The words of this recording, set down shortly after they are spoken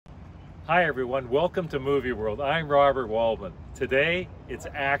Hi everyone, welcome to Movie World. I'm Robert Waldman. Today, it's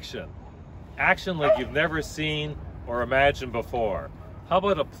action. Action like you've never seen or imagined before. How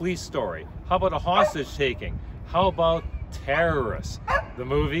about a police story? How about a hostage taking? How about terrorists? The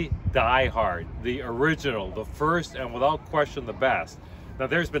movie Die Hard, the original, the first and without question the best. Now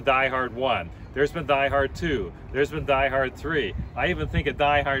there's been Die Hard 1, there's been Die Hard 2, there's been Die Hard 3. I even think of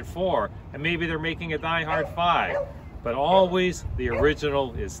Die Hard 4, and maybe they're making a Die Hard 5. But always the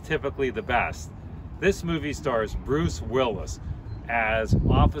original is typically the best. This movie stars Bruce Willis as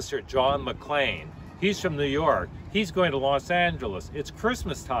Officer John McClane. He's from New York. He's going to Los Angeles. It's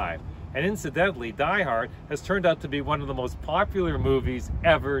Christmas time. And incidentally, Die Hard has turned out to be one of the most popular movies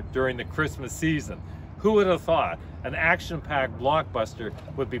ever during the Christmas season. Who would have thought an action-packed blockbuster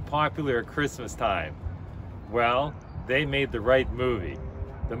would be popular at Christmas time? Well, they made the right movie.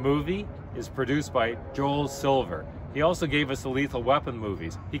 The movie is produced by Joel Silver. He also gave us the Lethal Weapon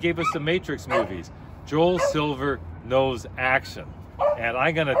movies. He gave us the Matrix movies. Joel Silver knows action. And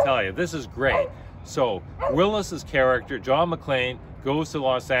I'm gonna tell you, this is great. So Willis's character, John McClane, goes to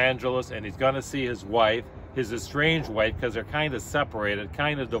Los Angeles and he's gonna see his wife, his estranged wife, because they're kind of separated,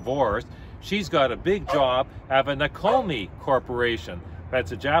 kind of divorced. She's got a big job at a Nakomi Corporation.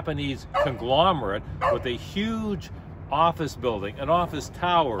 That's a Japanese conglomerate with a huge office building, an office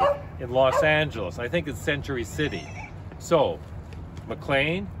tower in Los Angeles. I think it's Century City. So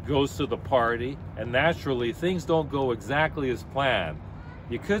McClane goes to the party, and naturally things don't go exactly as planned.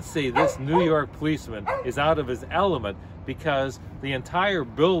 You could say this New York policeman is out of his element because the entire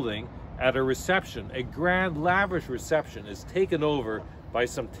building at a reception, a grand lavish reception, is taken over by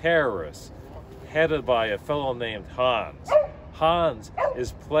some terrorists headed by a fellow named Hans. Hans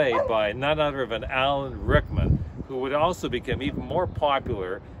is played by none other than Alan Rickman, who would also become even more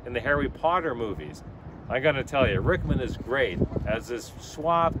popular in the Harry Potter movies. I'm gonna tell you, Rickman is great as this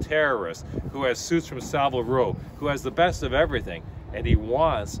suave terrorist who has suits from Savile Row, who has the best of everything, and he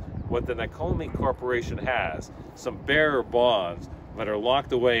wants what the Nakomi Corporation has, some bearer bonds that are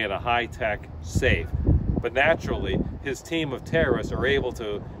locked away in a high-tech safe. But naturally, his team of terrorists are able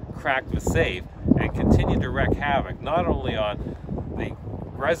to crack the safe and continue to wreak havoc, not only on the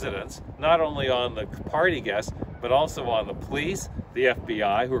residents, not only on the party guests, but also on the police, the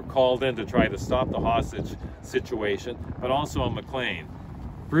FBI, who are called in to try to stop the hostage situation, but also on McClane.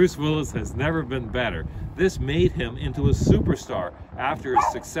 Bruce Willis has never been better. This made him into a superstar after his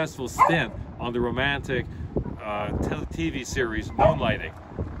successful stint on the romantic TV series Moonlighting.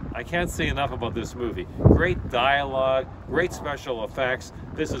 I can't say enough about this movie. Great dialogue, great special effects.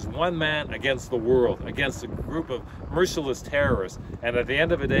 This is one man against the world, against a group of merciless terrorists. And at the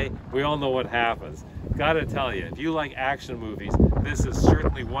end of the day, we all know what happens. Gotta tell you, if you like action movies, this is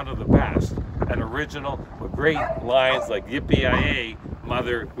certainly one of the best. An original with great lines like "Yippee-yi-yay,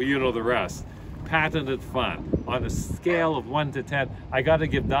 mother, well, you know the rest." Patented fun. On a scale of 1 to 10, I gotta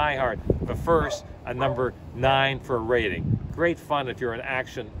give Die Hard the first a number 9 for a rating. Great fun if you're an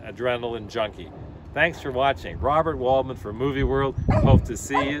action adrenaline junkie. Thanks for watching. Robert Waldman for Movie World. Hope to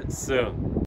see you soon.